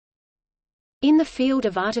In the field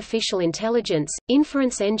of artificial intelligence,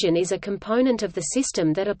 inference engine is a component of the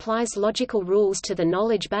system that applies logical rules to the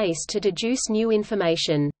knowledge base to deduce new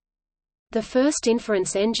information. The first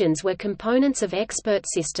inference engines were components of expert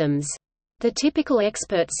systems. The typical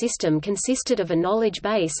expert system consisted of a knowledge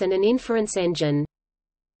base and an inference engine.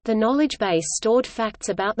 The knowledge base stored facts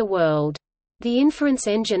about the world. The inference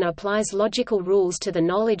engine applies logical rules to the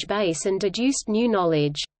knowledge base and deduced new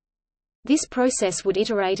knowledge. This process would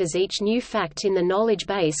iterate as each new fact in the knowledge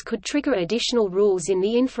base could trigger additional rules in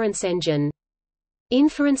the inference engine.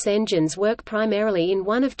 Inference engines work primarily in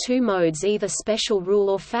one of two modes, either special rule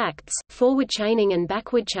or facts, forward chaining and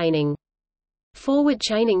backward chaining. Forward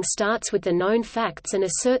chaining starts with the known facts and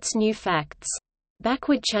asserts new facts.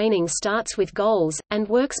 Backward chaining starts with goals, and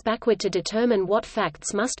works backward to determine what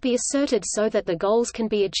facts must be asserted so that the goals can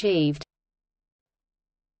be achieved.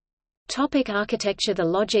 Topic architecture. The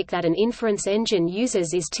logic that an inference engine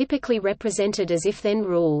uses is typically represented as if-then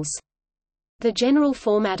rules. The general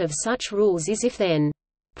format of such rules is if-then.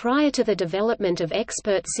 Prior to the development of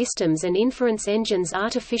expert systems and inference engines,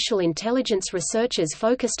 artificial intelligence researchers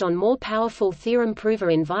focused on more powerful theorem-prover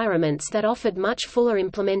environments that offered much fuller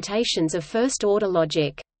implementations of first-order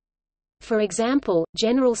logic. For example,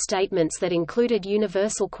 general statements that included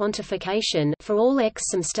universal quantification, for all x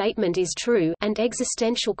some statement is true, and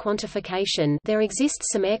existential quantification, there exists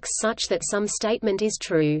some x such that some statement is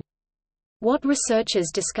true. What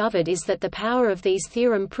researchers discovered is that the power of these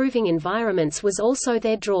theorem-proving environments was also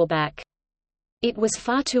their drawback. It was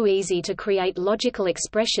far too easy to create logical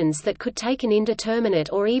expressions that could take an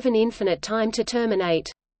indeterminate or even infinite time to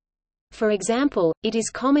terminate. For example, it is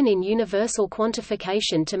common in universal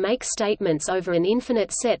quantification to make statements over an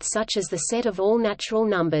infinite set such as the set of all natural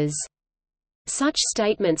numbers. Such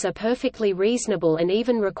statements are perfectly reasonable and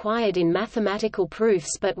even required in mathematical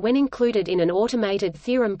proofs, but when included in an automated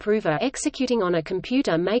theorem prover executing on a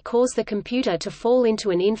computer may cause the computer to fall into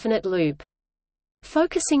an infinite loop.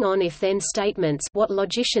 Focusing on if-then statements, what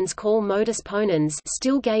logicians call modus ponens,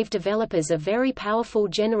 still gave developers a very powerful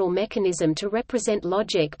general mechanism to represent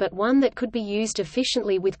logic, but one that could be used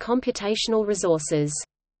efficiently with computational resources.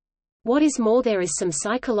 What is more, there is some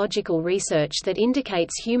psychological research that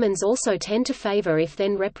indicates humans also tend to favor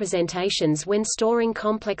if-then representations when storing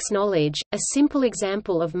complex knowledge. A simple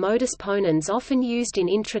example of modus ponens often used in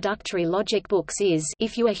introductory logic books is,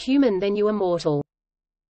 if you are human then you are mortal.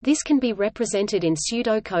 This can be represented in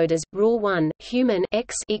pseudocode as Rule 1, human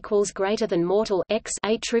x equals greater than mortal x.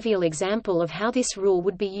 A trivial example of how this rule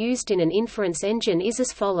would be used in an inference engine is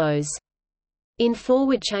as follows. In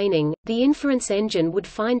forward chaining, the inference engine would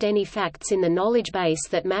find any facts in the knowledge base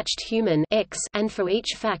that matched human x, and for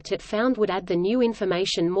each fact it found would add the new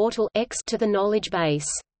information mortal x to the knowledge base.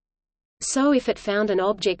 So if it found an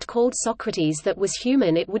object called Socrates that was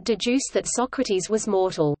human, it would deduce that Socrates was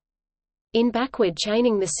mortal. In backward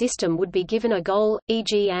chaining, the system would be given a goal,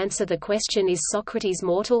 e.g. answer the question, is Socrates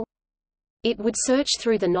mortal? It would search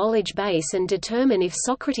through the knowledge base and determine if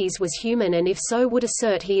Socrates was human, and if so would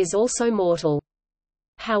assert he is also mortal.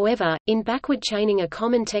 However, in backward chaining a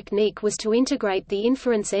common technique was to integrate the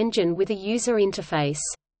inference engine with a user interface.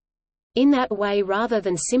 In that way, rather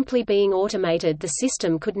than simply being automated, the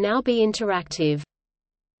system could now be interactive.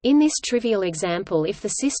 In this trivial example, if the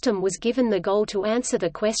system was given the goal to answer the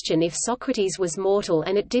question if Socrates was mortal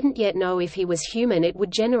and it didn't yet know if he was human, it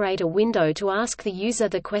would generate a window to ask the user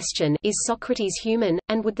the question, is Socrates human,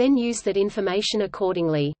 and would then use that information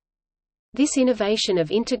accordingly. This innovation of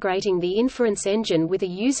integrating the inference engine with a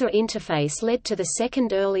user interface led to the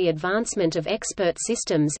second early advancement of expert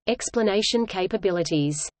systems, explanation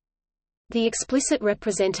capabilities. The explicit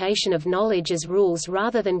representation of knowledge as rules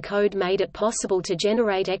rather than code made it possible to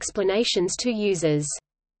generate explanations to users.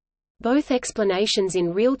 Both explanations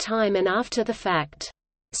in real time and after the fact.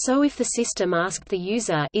 So if the system asked the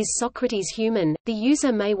user, is Socrates human, the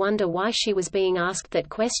user may wonder why she was being asked that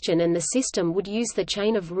question, and the system would use the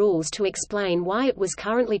chain of rules to explain why it was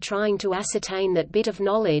currently trying to ascertain that bit of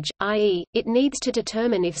knowledge, i.e., it needs to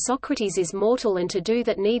determine if Socrates is mortal, and to do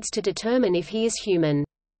that needs to determine if he is human.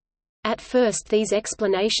 At first, these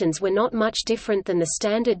explanations were not much different than the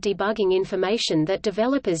standard debugging information that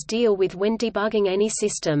developers deal with when debugging any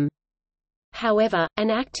system. However, an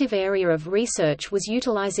active area of research was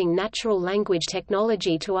utilizing natural language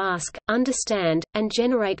technology to ask, understand, and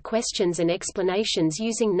generate questions and explanations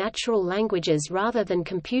using natural languages rather than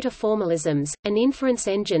computer formalisms. An inference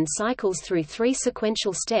engine cycles through 3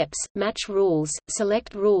 sequential steps: match rules,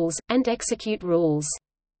 select rules, and execute rules.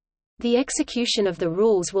 The execution of the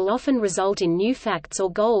rules will often result in new facts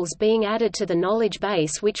or goals being added to the knowledge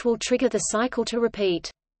base, which will trigger the cycle to repeat.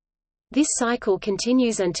 This cycle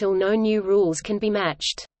continues until no new rules can be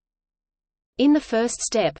matched. In the first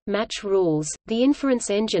step, match rules, the inference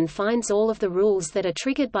engine finds all of the rules that are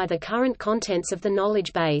triggered by the current contents of the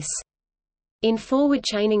knowledge base. In forward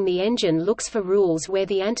chaining, the engine looks for rules where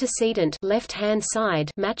the antecedent left-hand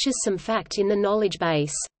side matches some fact in the knowledge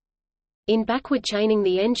base. In backward chaining,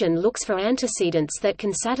 the engine looks for antecedents that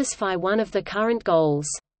can satisfy one of the current goals.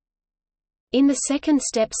 In the second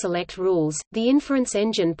step, select rules, the inference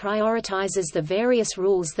engine prioritizes the various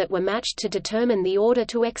rules that were matched to determine the order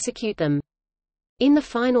to execute them. In the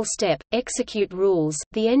final step, execute rules,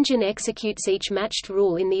 the engine executes each matched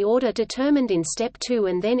rule in the order determined in step 2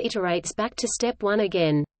 and then iterates back to step 1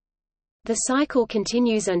 again. The cycle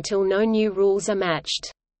continues until no new rules are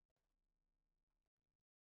matched.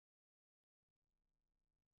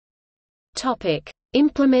 Topic: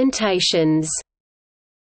 Implementations.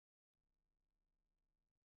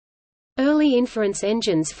 Early inference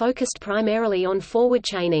engines focused primarily on forward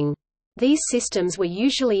chaining. These systems were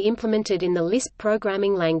usually implemented in the Lisp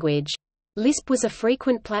programming language. Lisp was a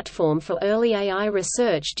frequent platform for early AI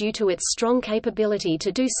research due to its strong capability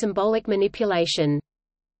to do symbolic manipulation.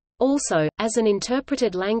 Also, as an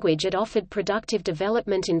interpreted language, it offered productive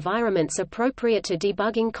development environments appropriate to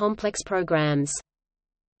debugging complex programs.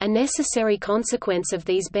 A necessary consequence of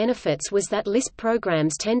these benefits was that Lisp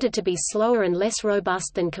programs tended to be slower and less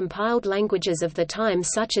robust than compiled languages of the time,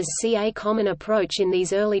 such as C. A common approach in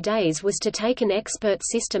these early days was to take an expert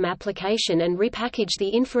system application and repackage the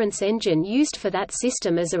inference engine used for that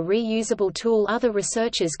system as a reusable tool other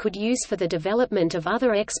researchers could use for the development of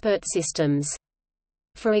other expert systems.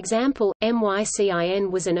 For example,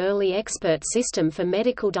 MYCIN was an early expert system for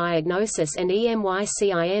medical diagnosis, and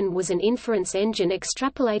EMYCIN was an inference engine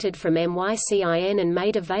extrapolated from MYCIN and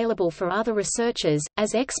made available for other researchers.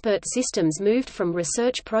 As expert systems moved from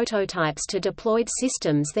research prototypes to deployed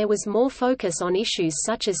systems, there was more focus on issues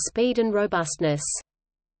such as speed and robustness.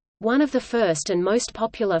 One of the first and most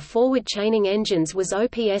popular forward chaining engines was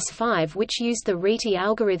OPS5, which used the RETI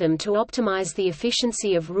algorithm to optimize the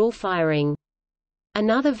efficiency of rule firing.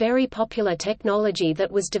 Another very popular technology that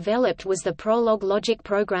was developed was the Prolog logic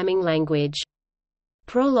programming language.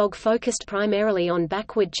 Prolog focused primarily on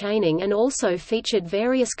backward chaining and also featured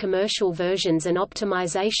various commercial versions and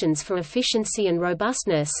optimizations for efficiency and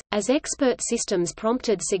robustness. As expert systems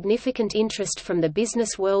prompted significant interest from the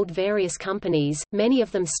business world, various companies, many of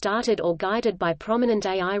them started or guided by prominent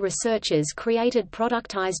AI researchers, created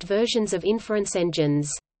productized versions of inference engines.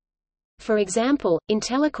 For example,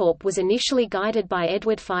 IntelliCorp was initially guided by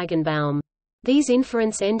Edward Feigenbaum. These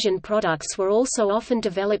inference engine products were also often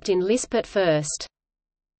developed in Lisp at first.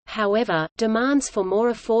 However, demands for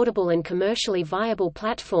more affordable and commercially viable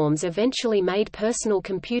platforms eventually made personal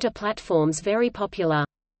computer platforms very popular.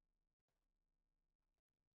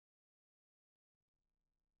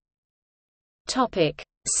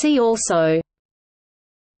 See also: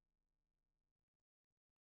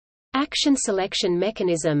 Action selection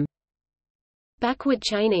mechanism, backward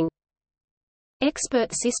chaining,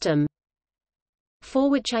 expert system,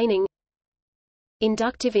 forward chaining,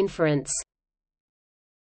 inductive inference.